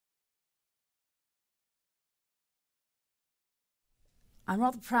I'm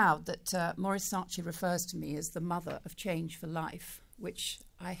rather proud that Maurice Sarchi refers to me as the mother of change for life, which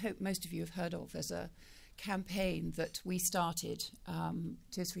I hope most of you have heard of as a campaign that we started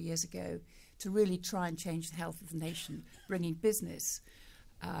 2 or 3 years ago to really try and change the health of the nation, bringing business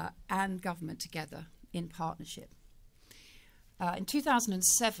and government together in partnership. In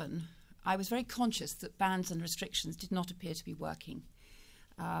 2007, I was very conscious that bans and restrictions did not appear to be working.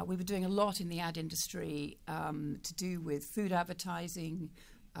 We were doing a lot in the ad industry to do with food advertising,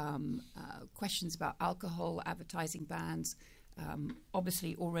 questions about alcohol advertising bans,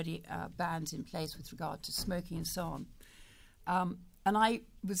 obviously already bans in place with regard to smoking and so on. And I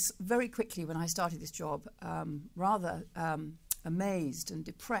was very quickly, when I started this job, rather amazed and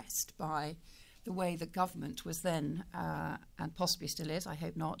depressed by the way the government was then, and possibly still is, I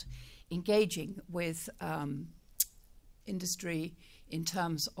hope not, engaging with industry in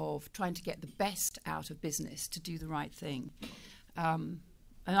terms of trying to get the best out of business to do the right thing. And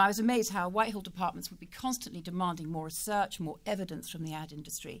I was amazed how Whitehall departments would be constantly demanding more research, more evidence from the ad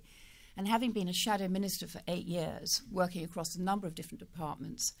industry. And having been a shadow minister for 8 years, working across a number of different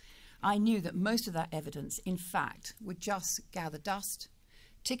departments, I knew that most of that evidence, in fact, would just gather dust,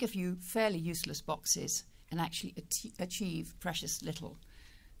 tick a few fairly useless boxes, and actually achieve precious little.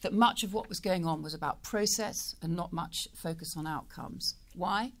 That much of what was going on was about process and not much focus on outcomes.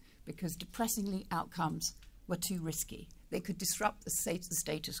 Why? Because depressingly, outcomes were too risky. They could disrupt the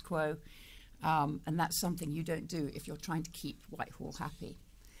status quo, and that's something you don't do if you're trying to keep Whitehall happy.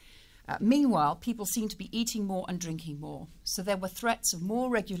 Meanwhile, people seemed to be eating more and drinking more, so there were threats of more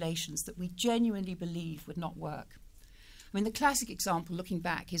regulations that we genuinely believe would not work. I mean, the classic example, looking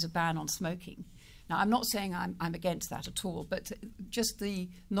back, is a ban on smoking. Now, I'm not saying I'm against that at all, but just the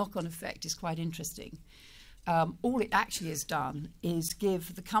knock-on effect is quite interesting. All it actually has done is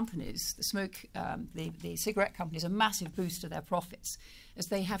give the companies, the cigarette companies, a massive boost to their profits, as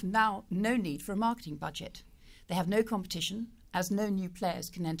they have now no need for a marketing budget. They have no competition, as no new players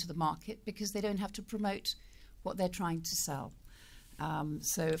can enter the market because they don't have to promote what they're trying to sell.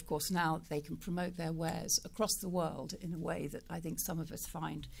 So, of course, now they can promote their wares across the world in a way that I think some of us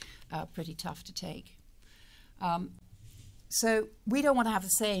find pretty tough to take. So we don't want to have the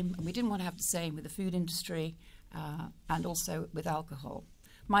same, and we didn't want to have the same with the food industry and also with alcohol.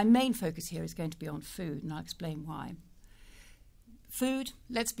 My main focus here is going to be on food, and I'll explain why. Food,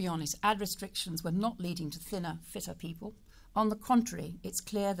 let's be honest, ad restrictions were not leading to thinner, fitter people. On the contrary, it's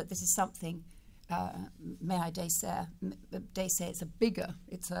clear that this is something, may I dare say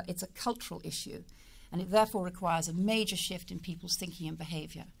it's a cultural issue, and it therefore requires a major shift in people's thinking and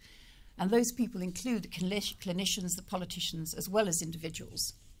behaviour. And those people include the clinicians, the politicians, as well as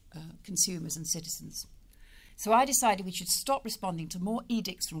individuals, consumers and citizens. So I decided we should stop responding to more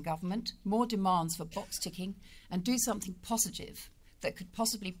edicts from government, more demands for box ticking, and do something positive that could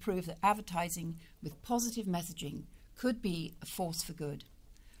possibly prove that advertising with positive messaging could be a force for good.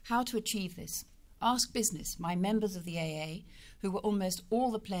 How to achieve this? Ask Business, my members of the AA, who were almost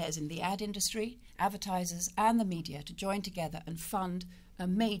all the players in the ad industry, advertisers and the media, to join together and fund a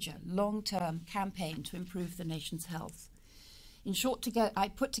major long-term campaign to improve the nation's health. In short, I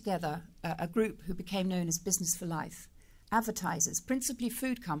put together a group who became known as Business for Life, advertisers, principally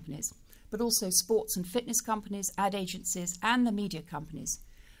food companies, but also sports and fitness companies, ad agencies and the media companies,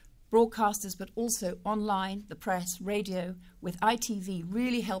 broadcasters, but also online, the press, radio, with ITV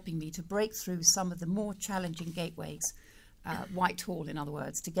really helping me to break through some of the more challenging gateways, Whitehall in other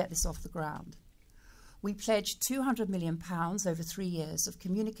words, to get this off the ground. We pledged £200 million over 3 years of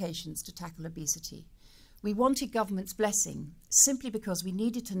communications to tackle obesity. We wanted government's blessing simply because we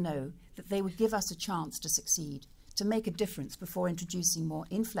needed to know that they would give us a chance to succeed, to make a difference before introducing more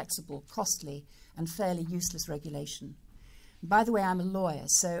inflexible, costly and fairly useless regulation. By the way, I'm a lawyer,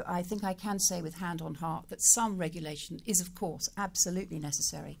 so I think I can say with hand on heart that some regulation is, of course, absolutely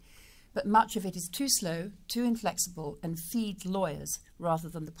necessary, but much of it is too slow, too inflexible, and feeds lawyers rather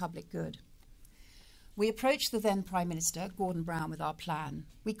than the public good. We approached the then Prime Minister, Gordon Brown, with our plan.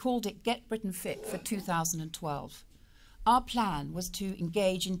 We called it Get Britain Fit for 2012. Our plan was to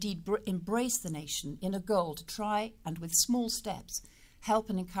engage, indeed embrace the nation in a goal to try and, with small steps, help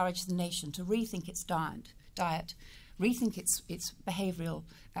and encourage the nation to rethink its diet, rethink its behavioural,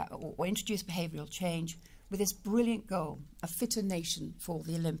 or introduce behavioural change with this brilliant goal, a fitter nation for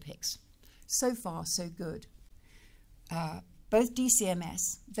the Olympics. So far, so good. Both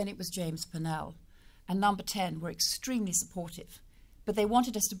DCMS, then it was James Purnell, and Number 10 were extremely supportive, but they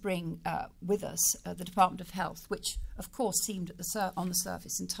wanted us to bring with us the Department of Health, which, of course, seemed on the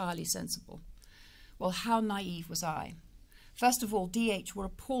surface entirely sensible. Well, how naive was I? First of all, DH were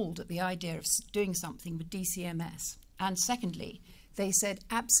appalled at the idea of doing something with DCMS. And secondly, They said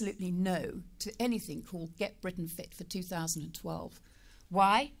absolutely no to anything called Get Britain Fit for 2012.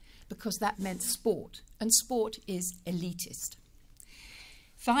 Why? Because that meant sport, and sport is elitist.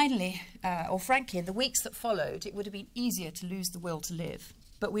 Finally, or frankly, in the weeks that followed, it would have been easier to lose the will to live.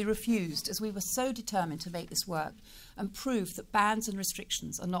 But we refused, as we were so determined to make this work and prove that bans and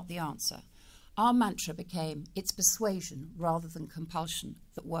restrictions are not the answer. Our mantra became, it's persuasion rather than compulsion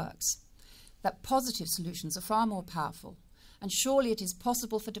that works. That positive solutions are far more powerful, and surely it is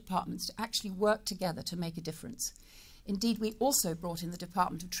possible for departments to actually work together to make a difference. Indeed, we also brought in the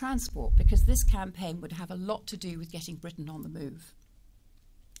Department of Transport because this campaign would have a lot to do with getting Britain on the move.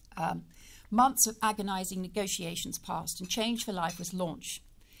 Months of agonising negotiations passed and Change for Life was launched.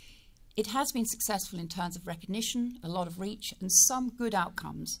 It has been successful in terms of recognition, a lot of reach, and some good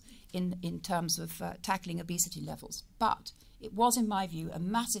outcomes in terms of tackling obesity levels. But it was, in my view, a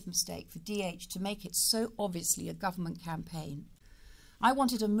massive mistake for DH to make it so obviously a government campaign. I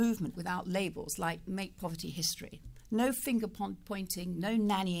wanted a movement without labels like Make Poverty History. No finger pointing, no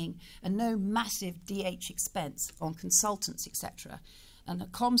nannying, and no massive DH expense on consultants, etc. And a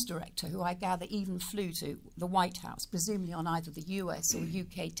comms director who I gather even flew to the White House, presumably on either the US or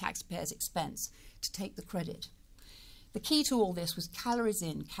UK taxpayers' expense, to take the credit. The key to all this was calories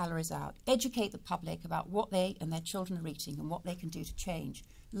in, calories out. Educate the public about what they and their children are eating and what they can do to change.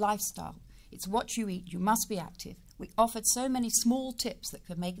 Lifestyle. It's what you eat. You must be active. We offered so many small tips that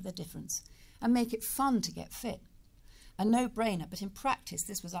could make the difference and make it fun to get fit. A no-brainer, but in practice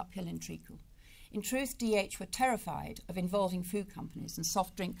this was uphill and treacle. In truth, DH were terrified of involving food companies and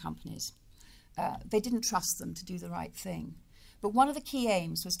soft drink companies. They didn't trust them to do the right thing. But one of the key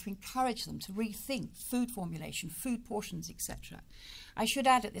aims was to encourage them to rethink food formulation, food portions, etc. I should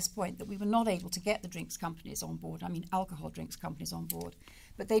add at this point that we were not able to get the drinks companies on board, alcohol drinks companies on board,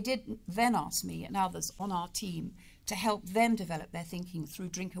 but they did then ask me and others on our team to help them develop their thinking through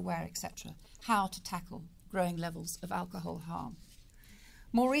Drink Aware, etc., how to tackle growing levels of alcohol harm.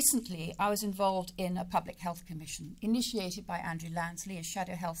 More recently, I was involved in a public health commission initiated by Andrew Lansley as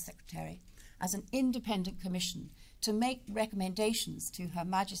Shadow Health Secretary as an independent commission to make recommendations to Her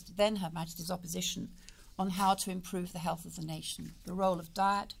Majesty, then Her Majesty's opposition, on how to improve the health of the nation, the role of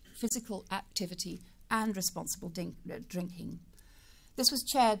diet, physical activity, and responsible drinking. This was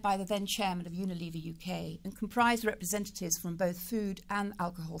chaired by the then chairman of Unilever UK and comprised representatives from both food and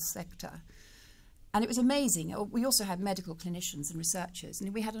alcohol sector. And it was amazing. We also had medical clinicians and researchers,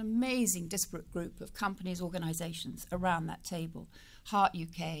 and we had an amazing disparate group of companies, organisations around that table. Heart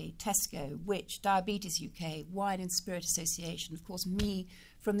UK, Tesco, Which, Diabetes UK, Wine and Spirit Association, of course me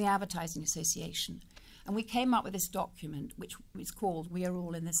from the Advertising Association. And we came up with this document, which is called We Are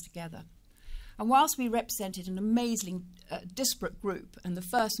All in This Together. And whilst we represented an amazing disparate group, and the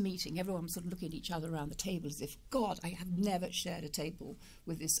first meeting, everyone was sort of looking at each other around the table as if, God, I have never shared a table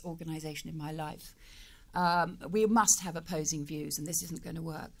with this organisation in my life. We must have opposing views, and this isn't going to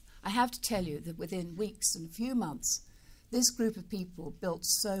work. I have to tell you that within weeks and a few months, this group of people built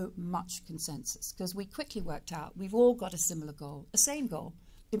so much consensus, because we quickly worked out we've all got a similar goal, a same goal,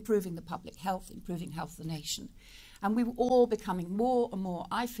 improving the public health, improving health of the nation. And we were all becoming more and more,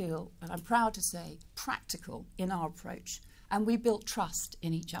 I feel, and I'm proud to say, practical in our approach. And we built trust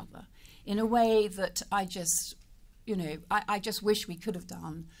in each other in a way that I just wish we could have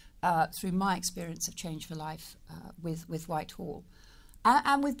done through my experience of Change for Life with Whitehall.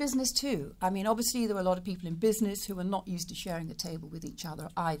 And with business too. I mean, obviously there were a lot of people in business who were not used to sharing a table with each other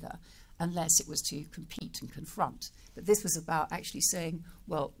either, unless it was to compete and confront. But this was about actually saying,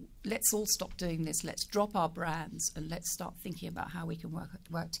 well, let's all stop doing this, let's drop our brands, and let's start thinking about how we can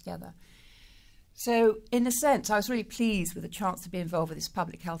work together. So, in a sense, I was really pleased with the chance to be involved with this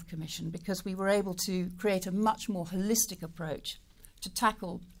Public Health Commission, because we were able to create a much more holistic approach to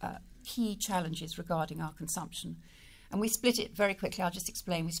tackle key challenges regarding our consumption. And we split it very quickly. I'll just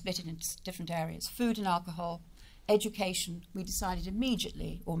explain. We split it into different areas. Food and alcohol, education. We decided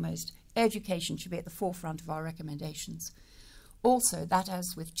immediately, almost, education should be at the forefront of our recommendations. Also, that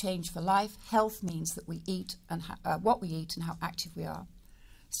as with Change for Life, health means that we eat and what we eat and how active we are.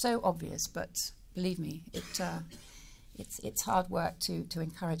 So obvious, but believe me, it's hard work to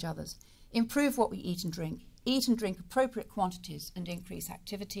encourage others. Improve what we eat and drink. Eat and drink appropriate quantities and increase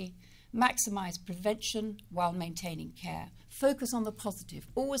activity. Maximise prevention while maintaining care. Focus on the positive,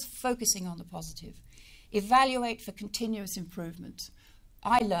 always focusing on the positive. Evaluate for continuous improvement.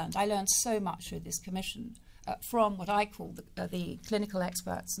 I learned so much through this commission from what I call the clinical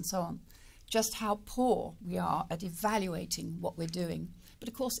experts and so on, just how poor we are at evaluating what we're doing. But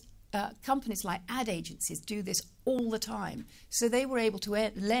of course, companies like ad agencies do this all the time. So they were able to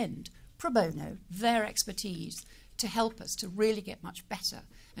lend pro bono their expertise to help us to really get much better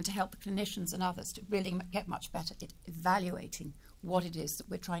and to help the clinicians and others to really get much better at evaluating what it is that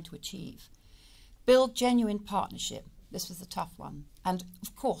we're trying to achieve. Build genuine partnership. This was a tough one. And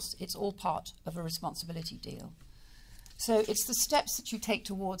of course, it's all part of a responsibility deal. So it's the steps that you take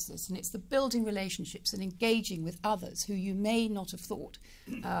towards this, and it's the building relationships and engaging with others who you may not have thought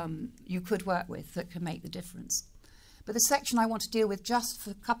you could work with that can make the difference. But the section I want to deal with just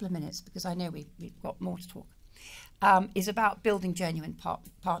for a couple of minutes, because I know we've got more to talk, is about building genuine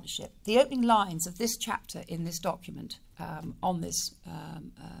partnership. The opening lines of this chapter in this document on this,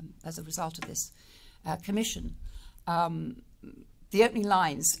 as a result of this commission, the opening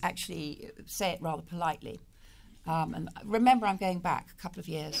lines actually say it rather politely. And remember, I'm going back a couple of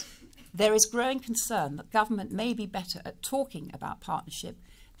years. There is growing concern that government may be better at talking about partnership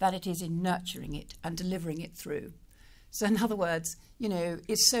than it is in nurturing it and delivering it through. So in other words, you know,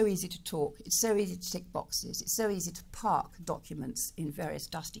 it's so easy to talk, it's so easy to tick boxes, it's so easy to park documents in various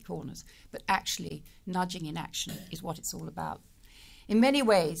dusty corners, but actually nudging in action is what it's all about. In many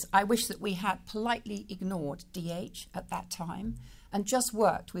ways, I wish that we had politely ignored DH at that time and just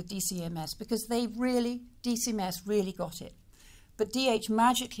worked with DCMS, because DCMS really got it. But DH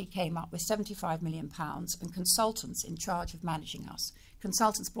magically came up with £75 million and consultants in charge of managing us,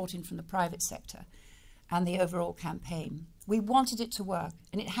 consultants brought in from the private sector, and the overall campaign. We wanted it to work,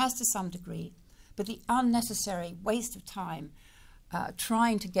 and it has to some degree, but the unnecessary waste of time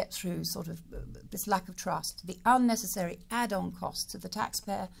trying to get through sort of this lack of trust, the unnecessary add-on costs to the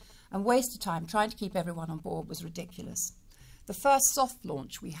taxpayer, and waste of time trying to keep everyone on board was ridiculous. The first soft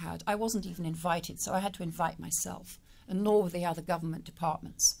launch we had, I wasn't even invited, so I had to invite myself, and nor were the other government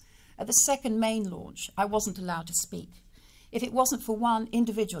departments. At the second main launch, I wasn't allowed to speak. If it wasn't for one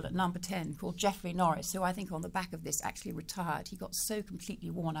individual at number 10 called Jeffrey Norris, who I think on the back of this actually retired, he got so completely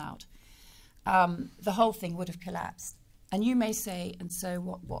worn out, the whole thing would have collapsed. And you may say, and so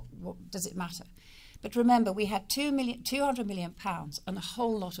what does it matter? But remember, we had £200 million and a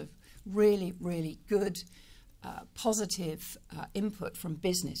whole lot of really, really good, positive input from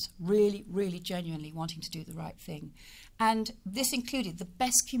business, really genuinely wanting to do the right thing. And this included the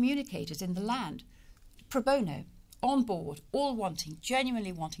best communicators in the land, pro bono, on board, all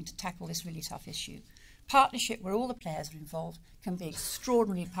genuinely wanting to tackle this really tough issue. Partnership where all the players are involved can be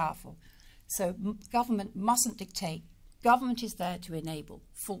extraordinarily powerful. So government mustn't dictate. Government is there to enable,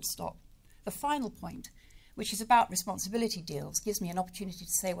 full stop. The final point, which is about responsibility deals, gives me an opportunity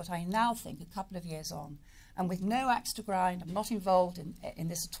to say what I now think a couple of years on. And with no axe to grind, I'm not involved in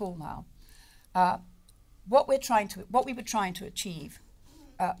this at all now. What we were trying to achieve,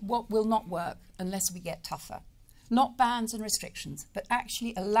 what will not work unless we get tougher. Not bans and restrictions, but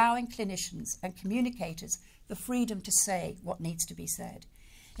actually allowing clinicians and communicators the freedom to say what needs to be said.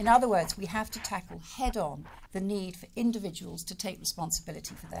 In other words, we have to tackle head-on the need for individuals to take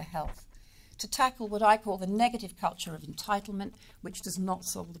responsibility for their health, to tackle what I call the negative culture of entitlement, which does not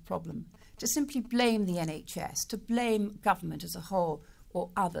solve the problem, to simply blame the NHS, to blame government as a whole or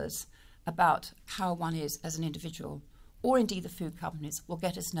others about how one is as an individual, or indeed the food companies, will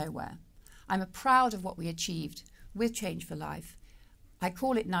get us nowhere. I'm proud of what we achieved with Change for Life. I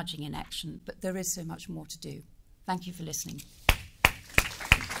call it nudging in action, but there is so much more to do. Thank you for listening.